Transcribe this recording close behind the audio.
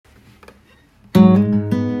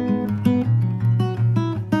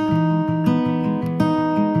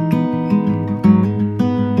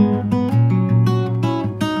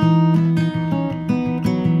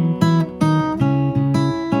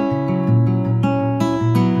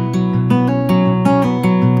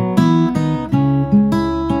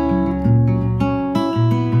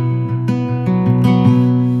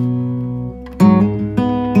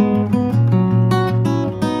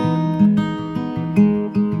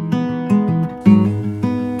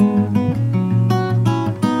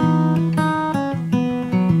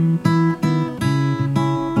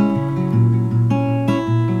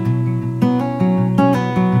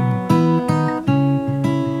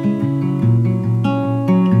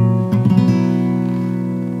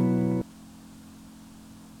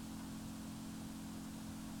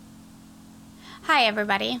Hi,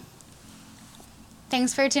 everybody.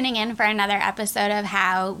 Thanks for tuning in for another episode of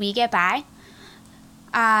How We Get By.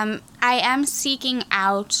 I am seeking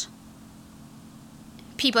out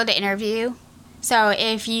people to interview. So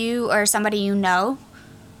if you or somebody you know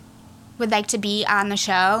would like to be on the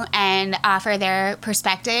show and offer their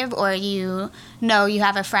perspective, or you know you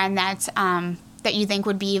have a friend that's that you think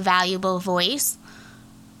would be a valuable voice,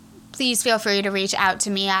 please feel free to reach out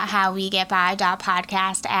to me at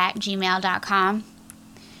howwegetby.podcast@gmail.com.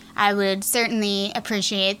 I would certainly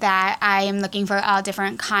appreciate that. I am looking for all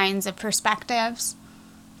different kinds of perspectives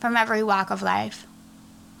from every walk of life.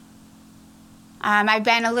 I've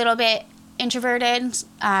been a little bit introverted.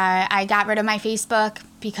 I got rid of my Facebook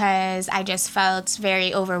because I just felt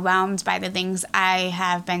very overwhelmed by the things I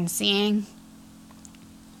have been seeing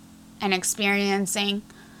and experiencing.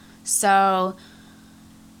 So,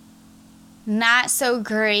 not so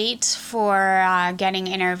great for getting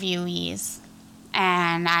interviewees.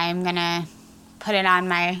 And I'm going to put it on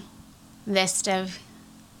my list of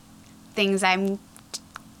things I'm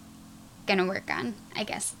going to work on, I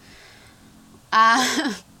guess.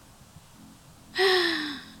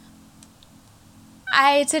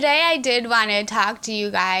 Today I did want to talk to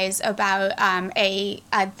you guys about a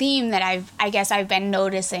theme that I've been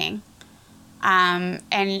noticing. And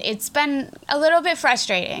it's been a little bit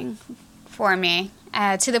frustrating for me,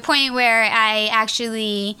 to the point where I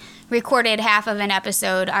actually recorded half of an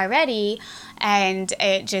episode already, and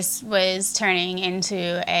it just was turning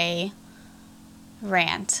into a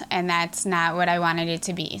rant, and that's not what I wanted it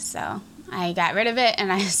to be. So I got rid of it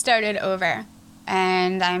and I started over,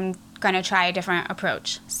 and I'm going to try a different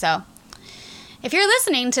approach. So if you're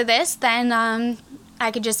listening to this, then I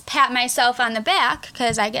could just pat myself on the back,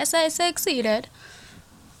 because I guess I succeeded.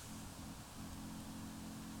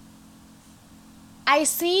 I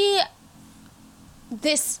see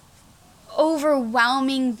this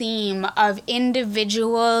overwhelming theme of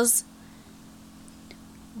individuals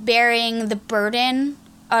bearing the burden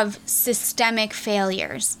of systemic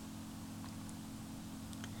failures.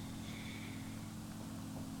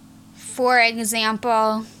 For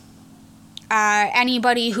example,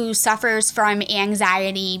 anybody who suffers from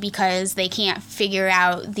anxiety because they can't figure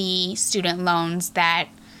out the student loans that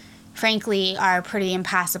frankly are pretty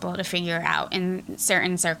impossible to figure out in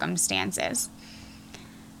certain circumstances.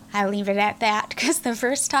 I'll leave it at that, because the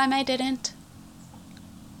first time I didn't.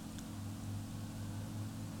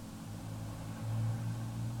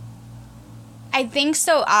 I think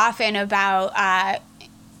so often about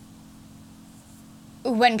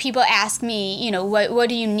when people ask me, what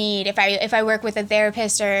do you need if I work with a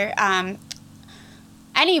therapist or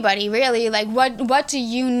anybody really, like what do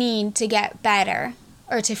you need to get better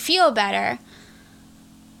or to feel better,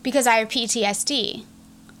 because I have PTSD.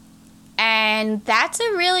 And that's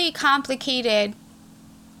a really complicated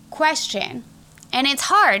question. And it's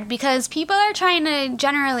hard because people are trying to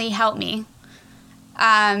generally help me.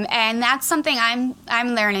 And that's something I'm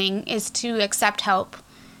learning, is to accept help,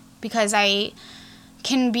 because I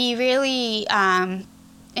can be really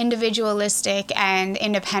individualistic and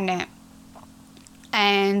independent.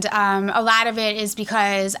 And a lot of it is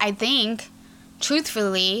because I think,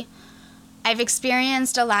 truthfully, I've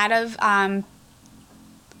experienced a lot of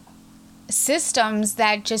systems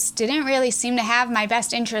that just didn't really seem to have my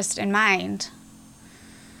best interest in mind.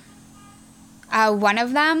 One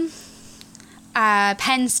of them,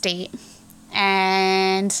 Penn State.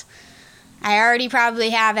 And I already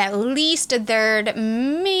probably have at least a third,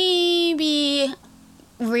 maybe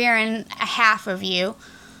rearing a half of you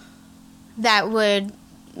that would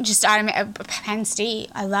just automatically, Penn State.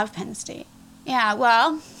 I love Penn State. Yeah,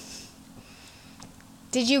 well,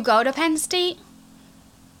 did you go to Penn State?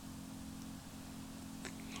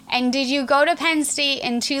 And did you go to Penn State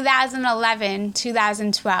in 2011,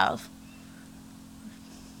 2012?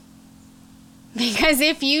 Because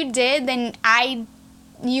if you did, then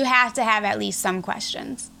you have to have at least some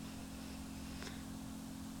questions.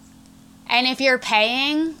 And if you're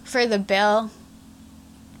paying for the bill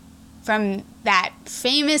from that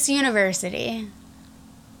famous university,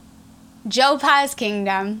 Joe Pa's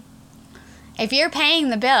Kingdom, if you're paying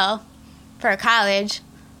the bill for a college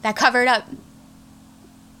that covered up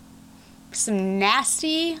some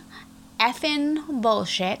nasty effing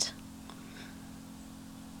bullshit,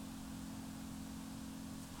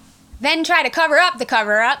 then try to cover up the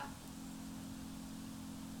cover-up,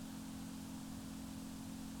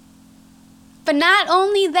 but not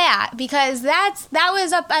only that, because that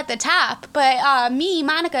was up at the top, but me,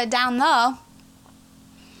 Monica, down low,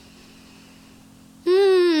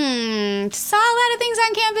 saw a lot of things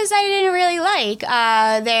on campus I didn't really like.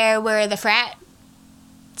 There were the frat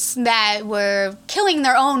cults that were killing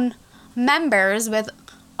their own members with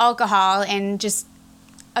alcohol and just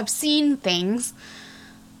obscene things.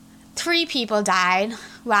 3 people died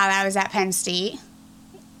while I was at Penn State,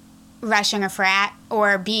 rushing a frat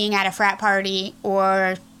or being at a frat party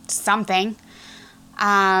or something.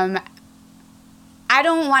 I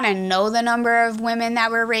don't want to know the number of women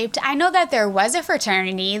that were raped. I know that there was a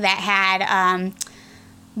fraternity that had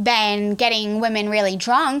been getting women really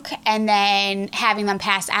drunk and then having them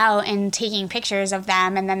pass out and taking pictures of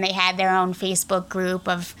them, and then they had their own Facebook group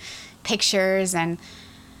of pictures. And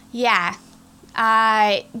yeah,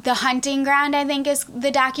 The Hunting Ground, I think, is the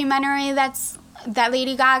documentary that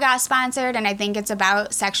Lady Gaga sponsored, and I think it's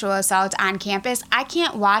about sexual assault on campus. I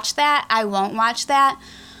can't watch that. I won't watch that.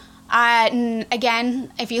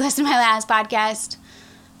 Again, if you listen to my last podcast,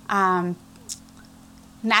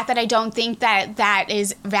 not that I don't think that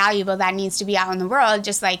is valuable, that needs to be out in the world,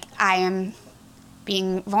 just like I am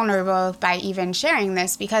being vulnerable by even sharing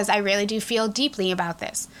this, because I really do feel deeply about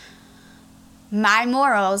this. My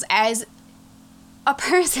morals as a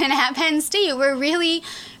person at Penn State were really,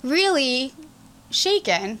 really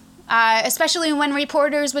shaken, especially when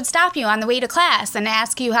reporters would stop you on the way to class and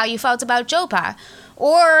ask you how you felt about JOPA.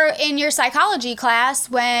 Or in your psychology class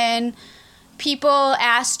when people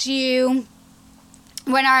asked you,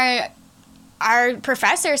 when our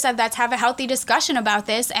professor said, let's have a healthy discussion about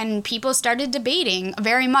this, and people started debating,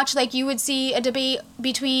 very much like you would see a debate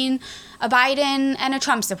between a Biden and a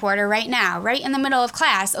Trump supporter right now, right in the middle of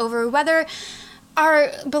class, over whether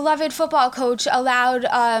our beloved football coach allowed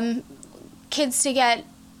kids to get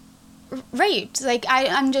raped. Like,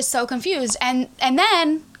 I'm just so confused. And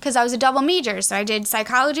then, because I was a double major, so I did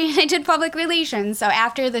psychology and I did public relations. So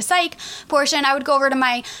after the psych portion, I would go over to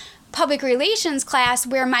my public relations class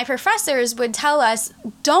where my professors would tell us,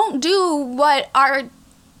 don't do what our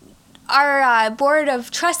board of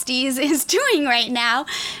trustees is doing right now,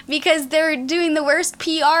 because they're doing the worst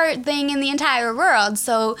PR thing in the entire world.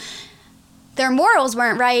 So their morals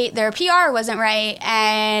weren't right, their PR wasn't right,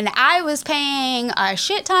 and I was paying a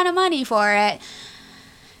shit ton of money for it.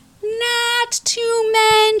 Not to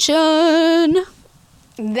mention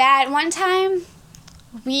that one time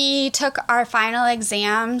we took our final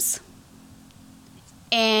exams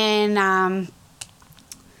in a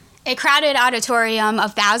crowded auditorium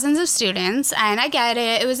of thousands of students, and I get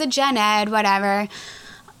it, it was a gen ed, whatever,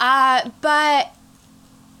 but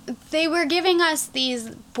they were giving us these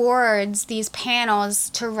boards, these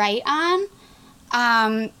panels to write on,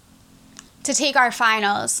 to take our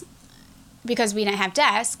finals, because we didn't have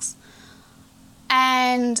desks,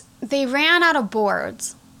 and they ran out of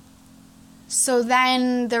boards. So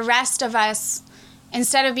then the rest of us,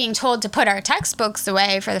 instead of being told to put our textbooks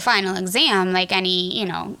away for the final exam, like any,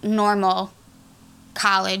 normal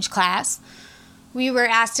college class, we were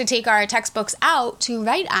asked to take our textbooks out to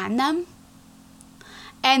write on them.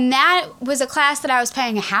 And that was a class that I was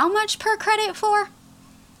paying how much per credit for?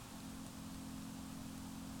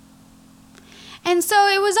 And so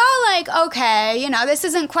it was all like, okay, this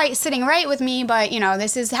isn't quite sitting right with me, but,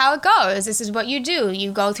 this is how it goes. This is what you do.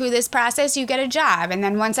 You go through this process, you get a job. And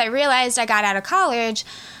then once I realized I got out of college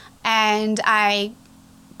and I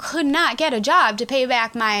could not get a job to pay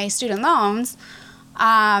back my student loans,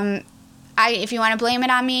 if you want to blame it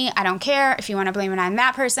on me, I don't care. If you want to blame it on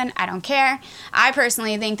that person, I don't care. I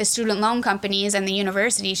personally think the student loan companies and the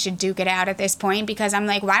university should duke it out at this point, because I'm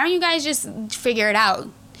like, why don't you guys just figure it out?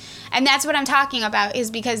 And that's what I'm talking about, is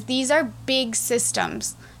because these are big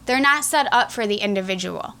systems. They're not set up for the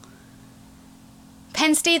individual.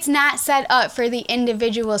 Penn State's not set up for the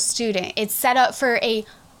individual student. It's set up for a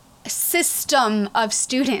system of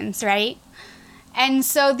students, right? And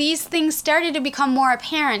so these things started to become more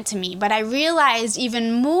apparent to me, but I realized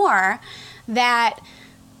even more that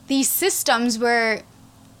these systems were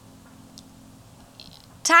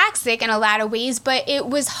toxic in a lot of ways, but it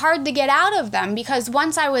was hard to get out of them, because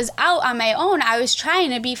once I was out on my own, I was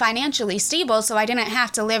trying to be financially stable so I didn't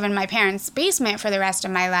have to live in my parents' basement for the rest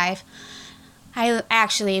of my life. I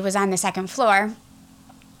actually was on the second floor,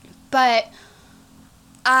 but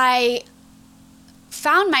I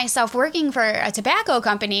found myself working for a tobacco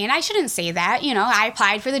company, and I shouldn't say that, I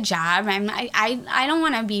applied for the job, and I don't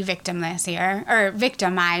want to be victimless here, or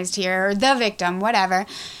victimized here, or the victim, whatever,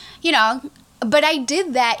 but I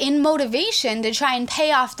did that in motivation to try and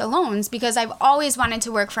pay off the loans, because I've always wanted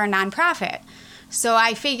to work for a nonprofit. So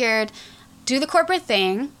I figured, do the corporate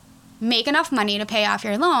thing, make enough money to pay off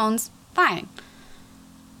your loans, fine.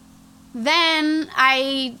 Then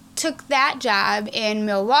I took that job in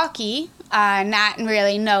Milwaukee, not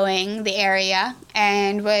really knowing the area,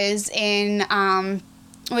 and was in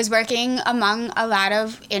was working among a lot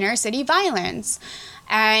of inner city violence.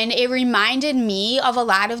 And it reminded me of a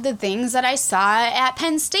lot of the things that I saw at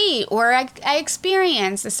Penn State, or I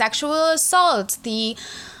experienced, the sexual assault, the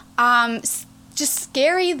just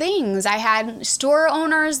scary things. I had store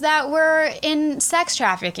owners that were in sex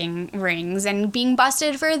trafficking rings and being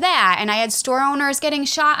busted for that. And I had store owners getting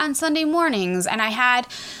shot on Sunday mornings. And I had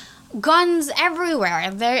guns everywhere.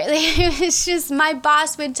 It was just, my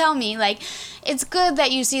boss would tell me, like, it's good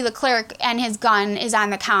that you see the clerk and his gun is on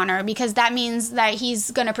the counter, because that means that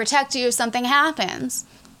he's going to protect you if something happens.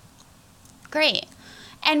 Great.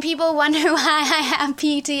 And people wonder why I have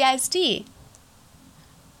PTSD.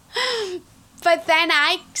 But then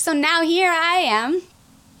so now here I am,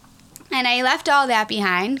 and I left all that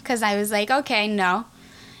behind because I was like, okay, no.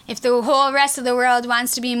 If the whole rest of the world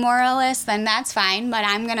wants to be moralist, then that's fine, but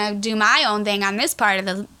I'm going to do my own thing on this part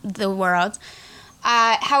of the world.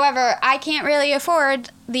 However, I can't really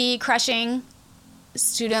afford the crushing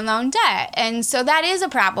student loan debt, and so that is a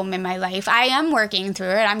problem in my life. I am working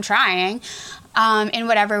through it. I'm trying. In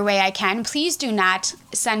whatever way I can. Please do not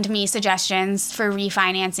send me suggestions for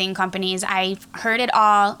refinancing companies. I've heard it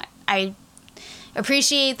all. I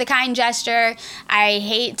appreciate the kind gesture. I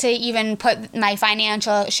hate to even put my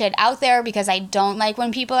financial shit out there because I don't like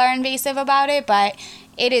when people are invasive about it, but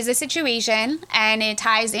it is a situation and it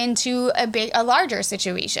ties into a larger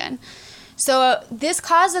situation. So this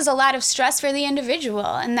causes a lot of stress for the individual.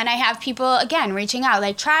 And then I have people, again, reaching out,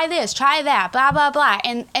 like, try this, try that, blah, blah, blah.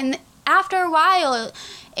 And after a while,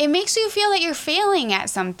 it makes you feel like you're failing at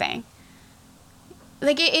something.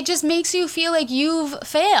 Like, it just makes you feel like you've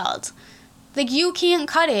failed. Like, you can't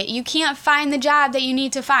cut it. You can't find the job that you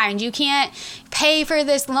need to find. You can't pay for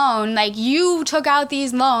this loan. Like, you took out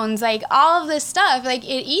these loans. Like, all of this stuff, like,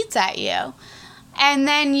 it eats at you. And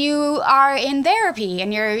then you are in therapy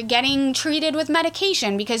and you're getting treated with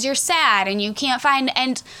medication because you're sad and you can't find...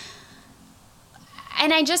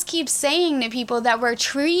 And I just keep saying to people that we're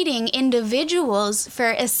treating individuals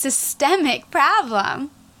for a systemic problem.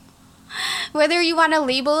 Whether you want to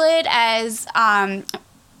label it as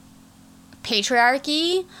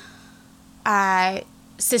patriarchy,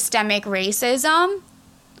 systemic racism,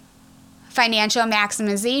 financial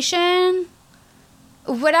maximization,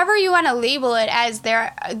 whatever you want to label it as,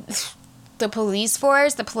 the police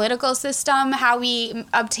force, the political system, how we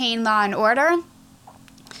obtain law and order.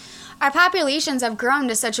 Our populations have grown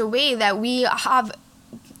to such a way that we have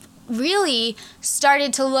really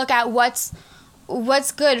started to look at what's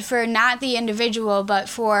good for not the individual, but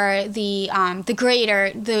for the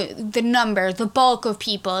greater, the number, the bulk of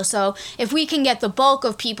people. So if we can get the bulk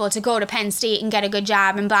of people to go to Penn State and get a good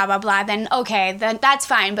job and blah, blah, blah, then okay, then that's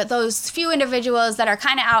fine. But those few individuals that are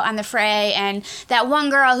kind of out on the fray, and that one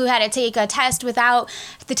girl who had to take a test without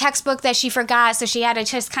the textbook that she forgot, so she had to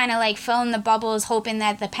just kind of like fill in the bubbles, hoping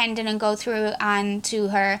that the pen didn't go through onto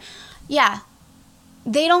her. Yeah,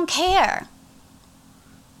 they don't care.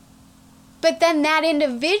 But then that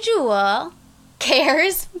individual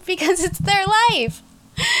cares because it's their life.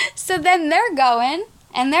 So then they're going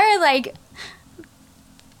and they're like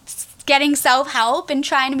getting self-help and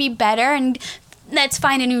trying to be better, and let's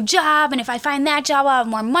find a new job. And if I find that job, I'll have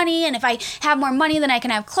more money. And if I have more money, then I can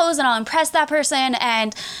have clothes and I'll impress that person.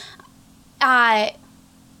 And it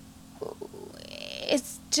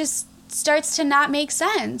just starts to not make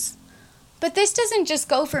sense. But this doesn't just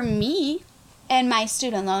go for me and my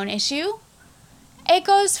student loan issue. It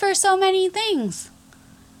goes for so many things.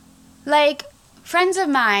 Like friends of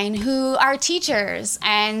mine who are teachers,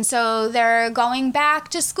 and so they're going back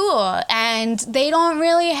to school, and they don't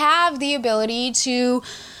really have the ability to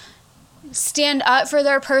stand up for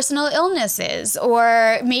their personal illnesses.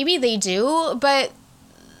 Or maybe they do, but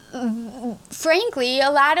frankly,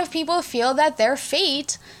 a lot of people feel that their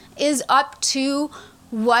fate is up to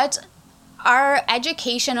what our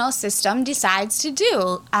educational system decides to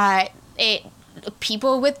do.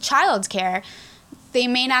 People with childcare, they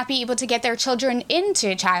may not be able to get their children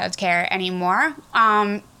into childcare anymore.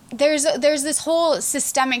 There's this whole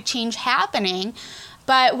systemic change happening,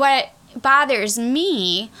 but what bothers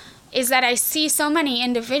me is that I see so many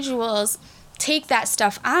individuals take that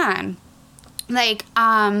stuff on. Like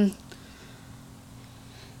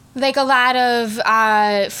a lot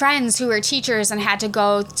of friends who were teachers and had to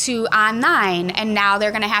go to online, and now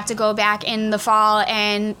they're going to have to go back in the fall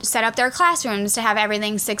and set up their classrooms to have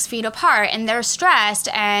everything 6 feet apart, and they're stressed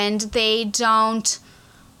and they don't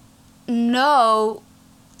know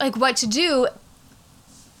like what to do.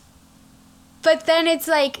 But then it's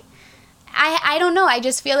like, I don't know. I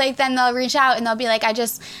just feel like then they'll reach out and they'll be like,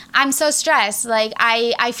 I'm so stressed. Like,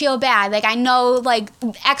 I feel bad. Like, I know, like,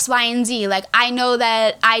 X, Y, and Z. Like, I know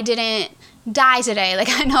that I didn't die today. Like,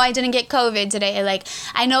 I know I didn't get COVID today. Like,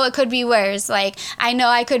 I know it could be worse. Like, I know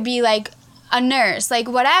I could be, like, a nurse. Like,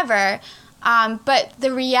 whatever. But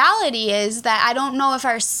the reality is that I don't know if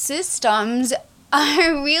our systems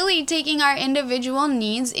are really taking our individual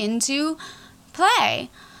needs into play.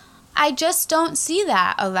 I just don't see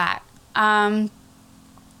that a lot. I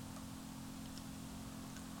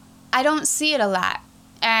don't see it a lot.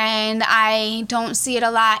 And I don't see it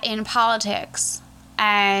a lot in politics.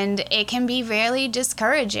 And it can be really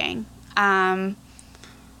discouraging. It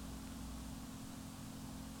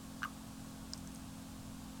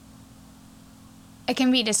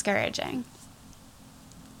can be discouraging.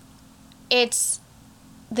 It's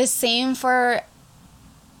the same for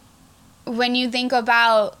when you think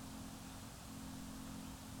about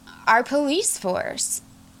our police force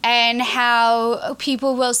and how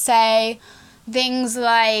people will say things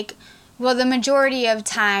like, well, the majority of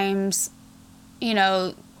times, you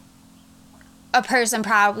know, a person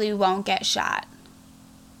probably won't get shot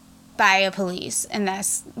by a police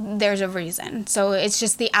unless there's a reason. So it's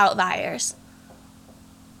just the outliers.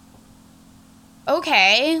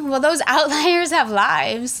 Okay, well, those outliers have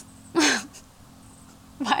lives.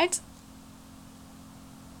 What?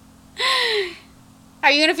 Are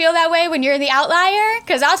you going to feel that way when you're the outlier?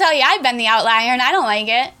 Because I'll tell you, I've been the outlier and I don't like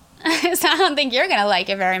it. So I don't think you're going to like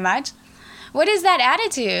it very much. What is that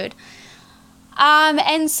attitude?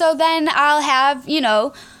 And so then I'll have, you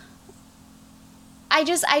know, I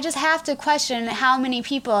just have to question how many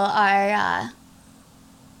people are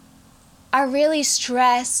really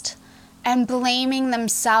stressed and blaming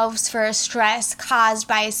themselves for a stress caused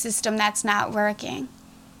by a system that's not working.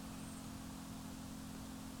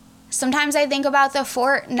 Sometimes I think about the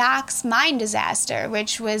Fort Knox mine disaster,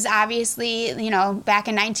 which was obviously, you know, back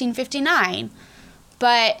in 1959.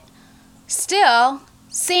 But still,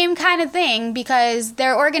 same kind of thing, because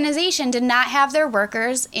their organization did not have their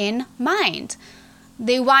workers in mind.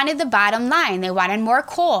 They wanted the bottom line. They wanted more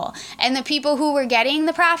coal. And the people who were getting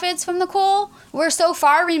the profits from the coal were so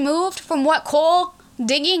far removed from what coal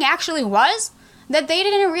digging actually was that they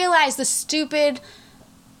didn't realize the stupid,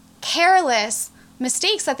 careless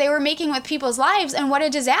mistakes that they were making with people's lives and what a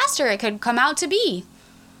disaster it could come out to be.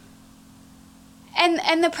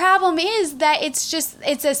 And the problem is that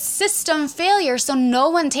it's a system failure, so no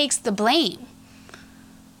one takes the blame.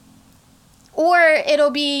 Or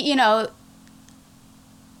it'll be, you know,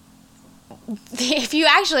 if you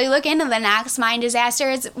actually look into the Knox mine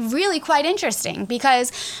disaster, it's really quite interesting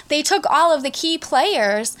because they took all of the key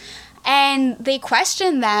players and they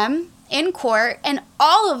questioned them in court, and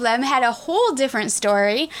all of them had a whole different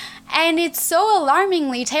story, and it's so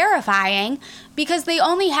alarmingly terrifying because they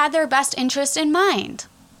only had their best interest in mind.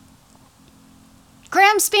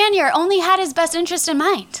 Graham Spanier only had his best interest in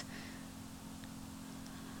mind.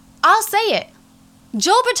 I'll say it.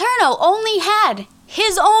 Joe Paterno only had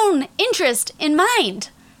his own interest in mind.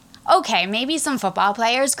 Okay, maybe some football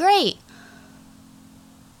players, great.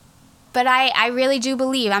 But I really do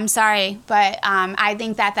believe, I'm sorry, but I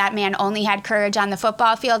think that man only had courage on the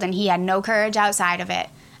football field and he had no courage outside of it.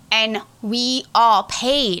 And we all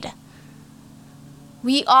paid.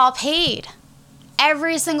 We all paid.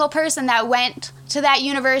 Every single person that went to that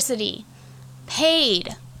university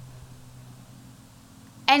paid.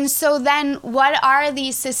 And so then what are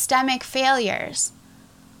these systemic failures?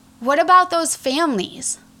 What about those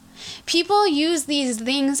families? People use these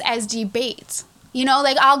things as debates. You know,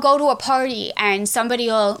 like I'll go to a party and somebody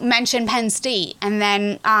will mention Penn State and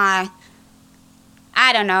then, I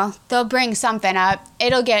don't know, they'll bring something up.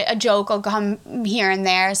 It'll get, a joke will come here and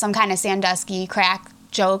there, some kind of Sandusky crack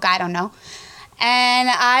joke, I don't know. And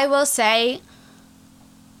I will say,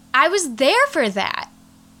 I was there for that.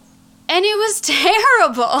 And it was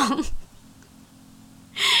terrible.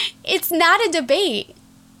 It's not a debate.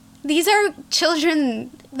 These are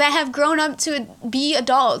children that have grown up to be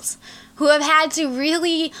adults who have had to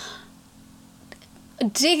really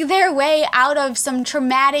dig their way out of some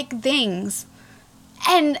traumatic things.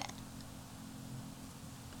 And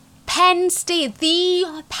Penn State,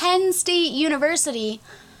 the Penn State University,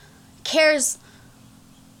 cares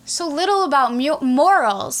so little about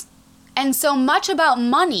morals and so much about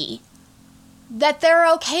money that they're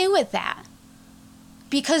okay with that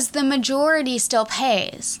because the majority still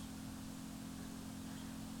pays.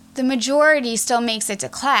 The majority still makes it to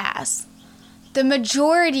class. The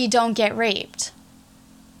majority don't get raped.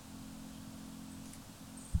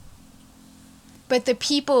 But the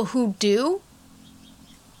people who do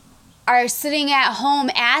are sitting at home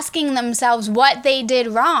asking themselves what they did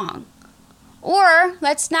wrong. Or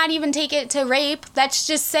let's not even take it to rape. Let's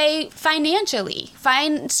just say financially,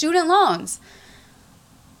 student loans.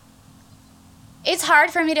 It's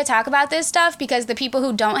hard for me to talk about this stuff because the people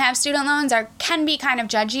who don't have student loans can be kind of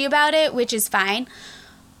judgy about it, which is fine.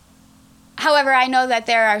 However, I know that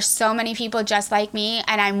there are so many people just like me,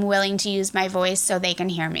 and I'm willing to use my voice so they can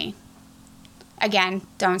hear me. Again,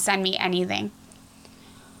 don't send me anything.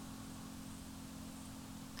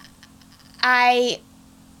 I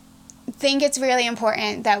think it's really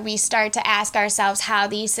important that we start to ask ourselves how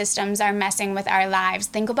these systems are messing with our lives.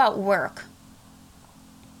 Think about work.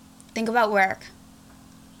 Think about work.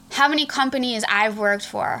 How many companies I've worked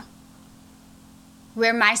for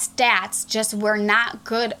where my stats just were not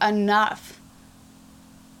good enough.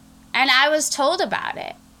 And I was told about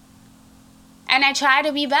it. And I try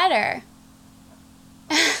to be better.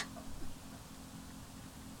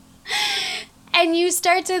 And you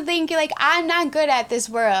start to think, like, I'm not good at this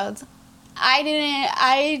world.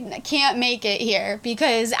 I can't make it here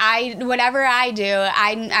because whatever I do,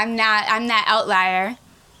 I'm that outlier.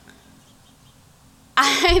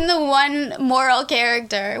 I'm the one moral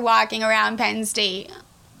character walking around Penn State.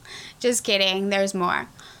 Just kidding, there's more.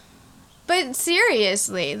 But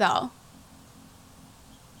seriously, though.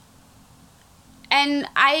 And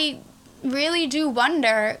I really do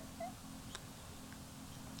wonder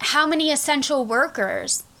how many essential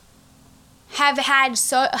workers have had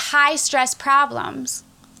so high stress problems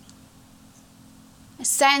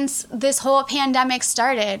since this whole pandemic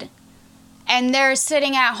started. And they're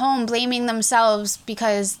sitting at home blaming themselves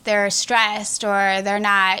because they're stressed or they're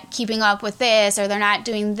not keeping up with this or they're not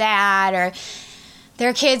doing that or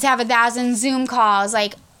their kids have 1,000 Zoom calls.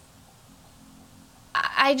 Like,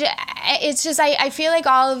 I feel like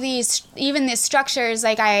all of these, even these structures,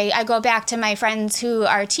 like I go back to my friends who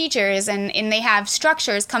are teachers and they have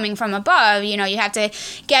structures coming from above. You know, you have to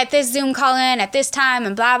get this Zoom call in at this time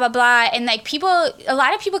and blah, blah, blah. And like a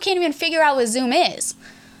lot of people can't even figure out what Zoom is.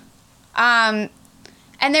 And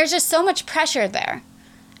there's just so much pressure there.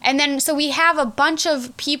 And then, so we have a bunch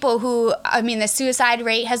of people who, I mean, the suicide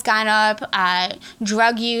rate has gone up,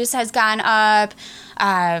 drug use has gone up,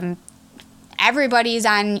 everybody's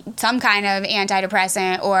on some kind of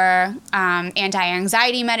antidepressant or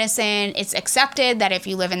anti-anxiety medicine. It's accepted that if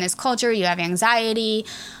you live in this culture, you have anxiety.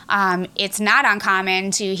 It's not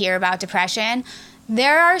uncommon to hear about depression.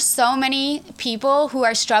 There are so many people who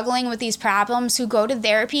are struggling with these problems who go to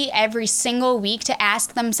therapy every single week to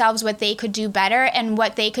ask themselves what they could do better, and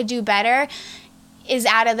what they could do better is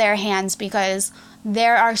out of their hands because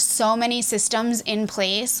there are so many systems in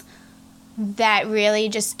place that really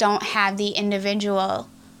just don't have the individual,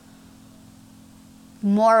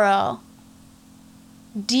 moral,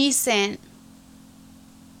 decent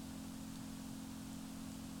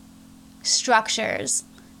structures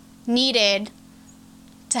needed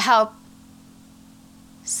to help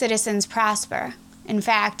citizens prosper. In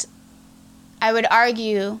fact, I would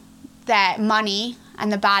argue that money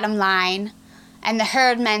and the bottom line and the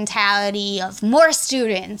herd mentality of more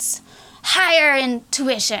students, higher in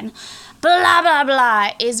tuition, blah, blah,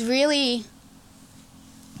 blah, is really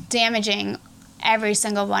damaging every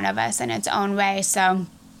single one of us in its own way. So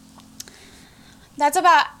that's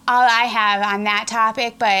about all I have on that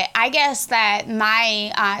topic, but I guess that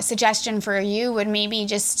my suggestion for you would maybe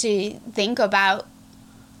just to think about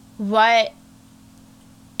what,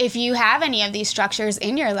 if you have any of these structures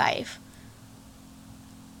in your life,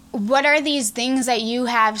 what are these things that you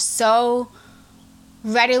have so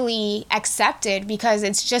readily accepted because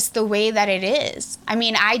it's just the way that it is? I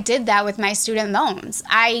mean, I did that with my student loans.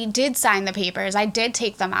 I did sign the papers. I did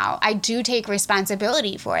take them out. I do take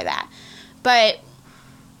responsibility for that. But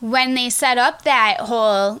when they set up that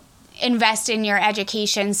whole invest in your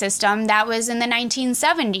education system, that was in the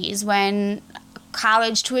 1970s when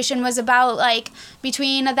college tuition was about like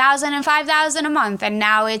between $1,000 and $5,000 a month, and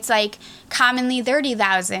now it's like commonly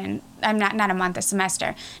 $30,000. I'm not a month, a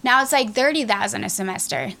semester. Now it's like $30,000 a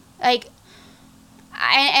semester. Like,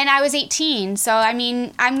 and I was 18, so I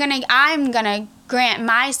mean, I'm gonna grant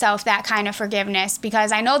myself that kind of forgiveness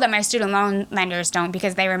because I know that my student loan lenders don't,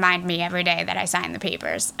 because they remind me every day that I signed the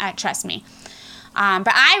papers. Trust me.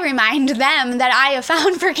 But I remind them that I have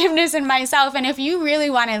found forgiveness in myself, and if you really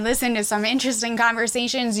want to listen to some interesting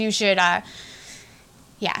conversations, you should,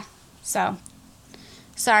 yeah. So,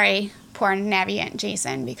 sorry, poor Navient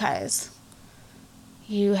Jason, because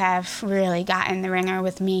you have really gotten the ringer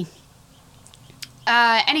with me.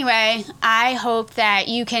 Anyway, I hope that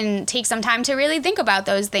you can take some time to really think about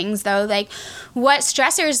those things, though. Like, what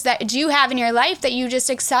stressors that do you have in your life that you just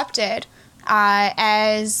accepted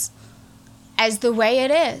as as the way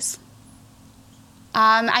it is.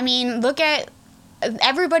 I mean, look at,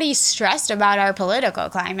 everybody's stressed about our political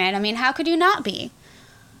climate. I mean, how could you not be?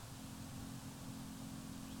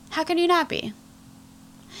 How could you not be?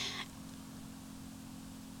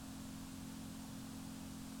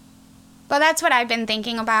 But that's what I've been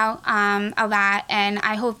thinking about a lot, and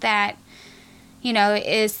I hope that, you know,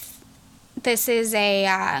 this is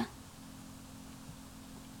a,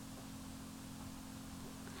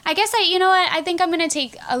 I guess you know what, I think I'm going to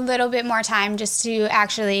take a little bit more time just to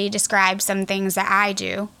actually describe some things that I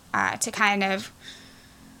do to kind of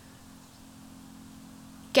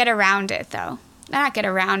get around it, though. Not get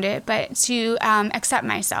around it, but to accept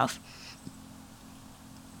myself.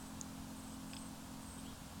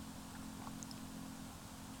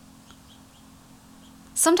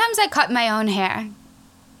 Sometimes I cut my own hair.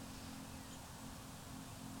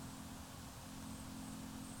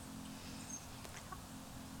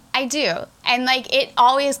 I do. And, like, it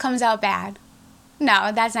always comes out bad.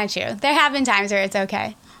 No, that's not true. There have been times where it's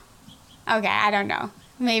okay. Okay, I don't know.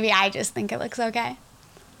 Maybe I just think it looks okay.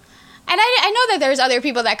 And I know that there's other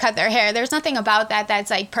people that cut their hair. There's nothing about that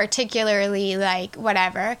that's, like, particularly, like,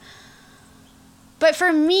 whatever. But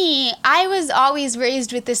for me, I was always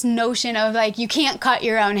raised with this notion of, like, you can't cut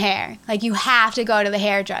your own hair. Like, you have to go to the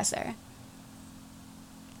hairdresser.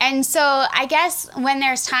 And so I guess when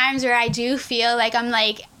there's times where I do feel like I'm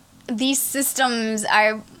like, these systems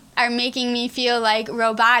are making me feel like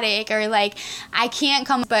robotic, or like I can't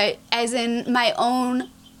come, but as in my own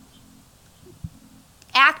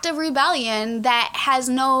act of rebellion that has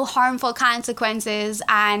no harmful consequences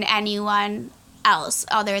on anyone else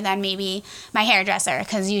other than maybe my hairdresser,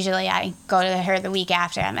 because usually I go to her the week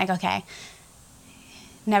after. I'm like, okay,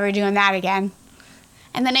 never doing that again.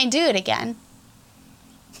 And then I do it again.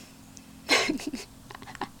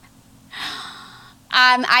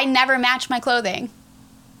 I never match my clothing.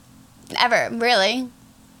 Ever, really.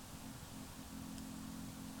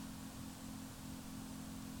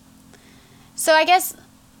 So I guess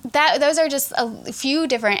that those are just a few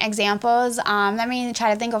different examples. Let me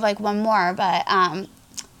try to think of like one more, but I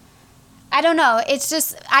don't know. It's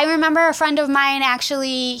just, I remember a friend of mine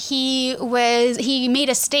actually, he made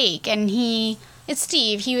a steak, and it's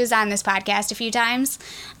Steve. He was on this podcast a few times.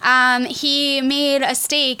 He made a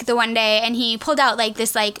steak the one day, and he pulled out like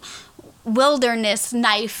this like wilderness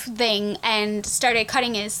knife thing and started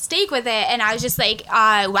cutting his steak with it. And I was just like,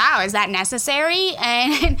 wow, is that necessary?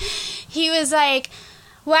 And he was like,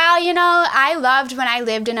 well, you know, I loved when I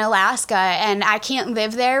lived in Alaska, and I can't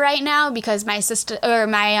live there right now because my sister or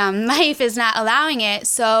my life is not allowing it.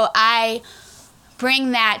 So I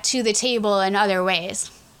bring that to the table in other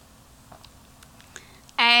ways.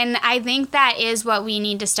 And I think that is what we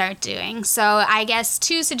need to start doing. So I guess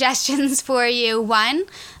 2 suggestions for you. 1,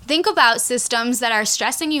 think about systems that are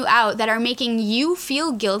stressing you out, that are making you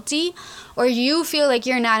feel guilty, or you feel like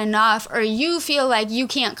you're not enough, or you feel like you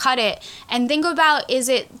can't cut it. And think about, is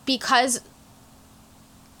it because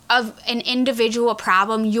of an individual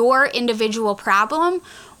problem, your individual problem,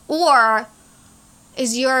 or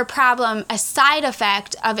is your problem a side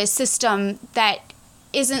effect of a system that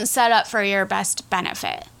isn't set up for your best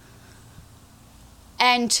benefit?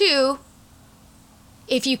 And 2,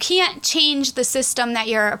 if you can't change the system that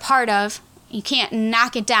you're a part of, you can't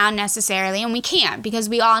knock it down necessarily, and we can't, because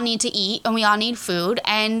we all need to eat and we all need food,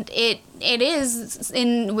 and it is,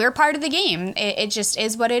 and we're part of the game. It just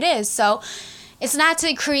is what it is. So it's not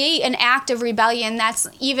to create an act of rebellion. That's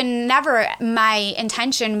even never my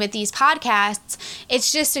intention with these podcasts.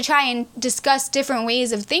 It's just to try and discuss different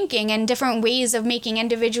ways of thinking and different ways of making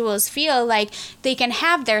individuals feel like they can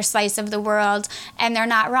have their slice of the world and they're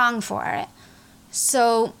not wrong for it.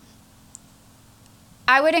 So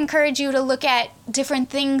I would encourage you to look at different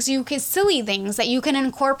things, silly things that you can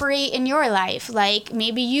incorporate in your life. Like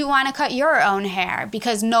maybe you want to cut your own hair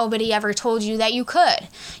because nobody ever told you that you could.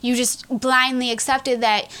 You just blindly accepted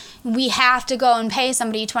that we have to go and pay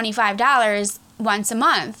somebody $25 once a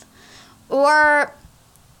month. Or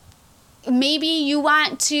maybe you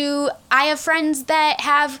want to, I have friends that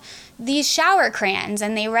have these shower crayons,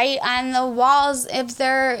 and they write on the walls of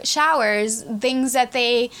their showers things that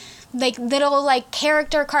they, like little like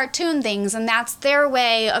character cartoon things, and that's their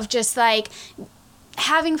way of just like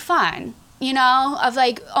having fun, you know, of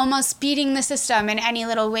like almost beating the system in any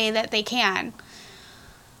little way that they can.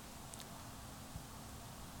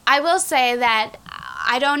 I will say that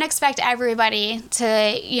I don't expect everybody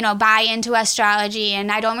to, you know, buy into astrology,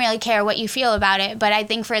 and I don't really care what you feel about it, but I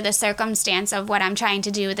think for the circumstance of what I'm trying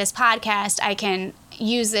to do with this podcast, I can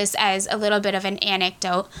use this as a little bit of an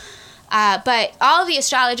anecdote. But all of the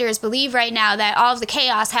astrologers believe right now that all of the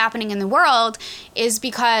chaos happening in the world is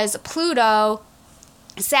because Pluto,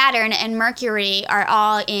 Saturn, and Mercury are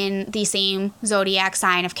all in the same zodiac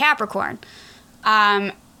sign of Capricorn.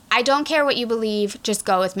 I don't care what you believe, just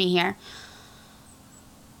go with me here.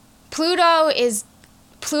 Pluto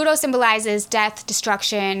symbolizes death,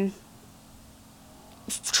 destruction,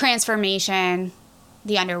 transformation,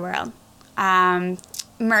 the underworld.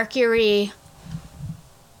 Mercury,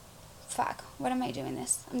 fuck, what am I doing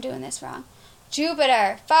this? I'm doing this wrong.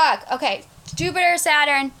 Jupiter, fuck, okay. Jupiter,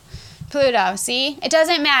 Saturn, Pluto, see? It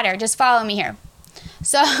doesn't matter, just follow me here.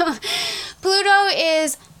 So, Pluto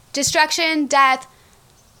is destruction, death,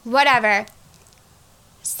 whatever.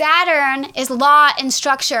 Saturn is law and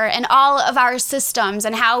structure and all of our systems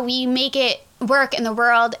and how we make it work in the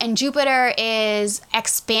world. And Jupiter is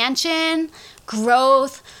expansion,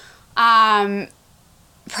 growth,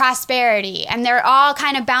 prosperity. And they're all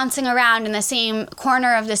kind of bouncing around in the same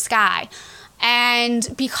corner of the sky.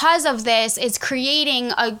 And because of this, it's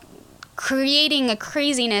creating a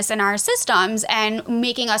craziness in our systems and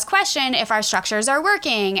making us question if our structures are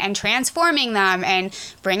working and transforming them and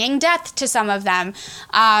bringing death to some of them.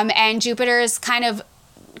 And Jupiter is kind of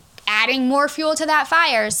adding more fuel to that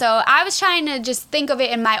fire. So I was trying to just think of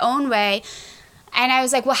it in my own way. And I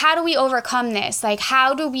was like, well, how do we overcome this? Like,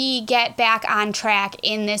 how do we get back on track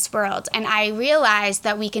in this world? And I realized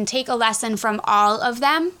that we can take a lesson from all of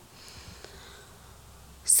them.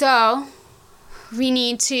 So we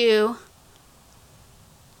need to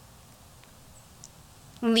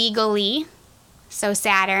legally, so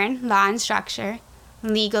Saturn, law and structure,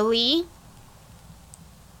 legally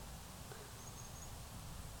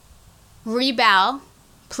rebel,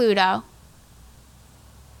 Pluto,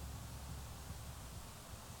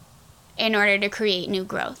 in order to create new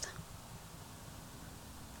growth.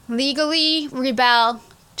 Legally rebel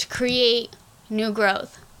to create new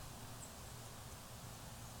growth.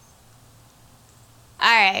 All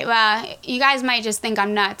right, well, you guys might just think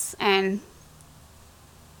I'm nuts, and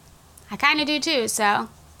I kind of do too, so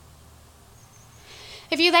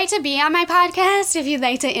if you'd like to be on my podcast, if you'd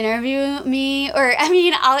like to interview me, or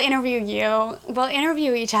I'll interview you. We'll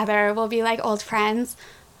interview each other. We'll be like old friends.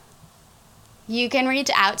 You can reach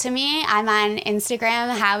out to me. I'm on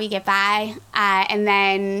Instagram, How We Get By, and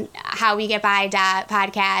then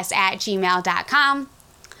howwegetby.podcast@gmail.com.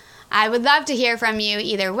 I would love to hear from you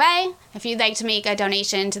either way. If you'd like to make a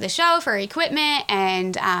donation to the show for equipment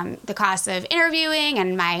and the cost of interviewing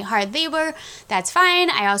and my hard labor, that's fine.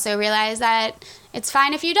 I also realize that it's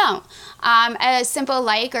fine if you don't. A simple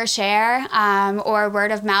like or share or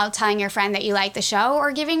word of mouth telling your friend that you like the show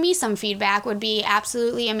or giving me some feedback would be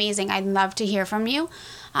absolutely amazing. I'd love to hear from you.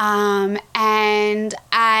 And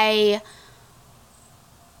I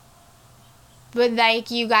would like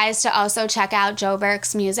you guys to also check out Joe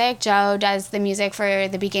Burke's music. Joe does the music for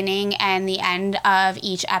the beginning and the end of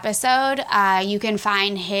each episode. You can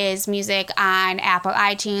find his music on Apple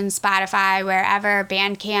iTunes, Spotify, wherever.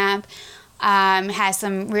 Bandcamp has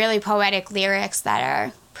some really poetic lyrics that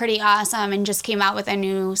are pretty awesome and just came out with a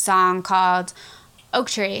new song called Oak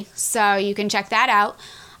Tree. So you can check that out.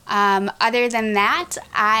 Other than that,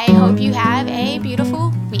 I hope you have a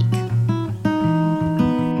beautiful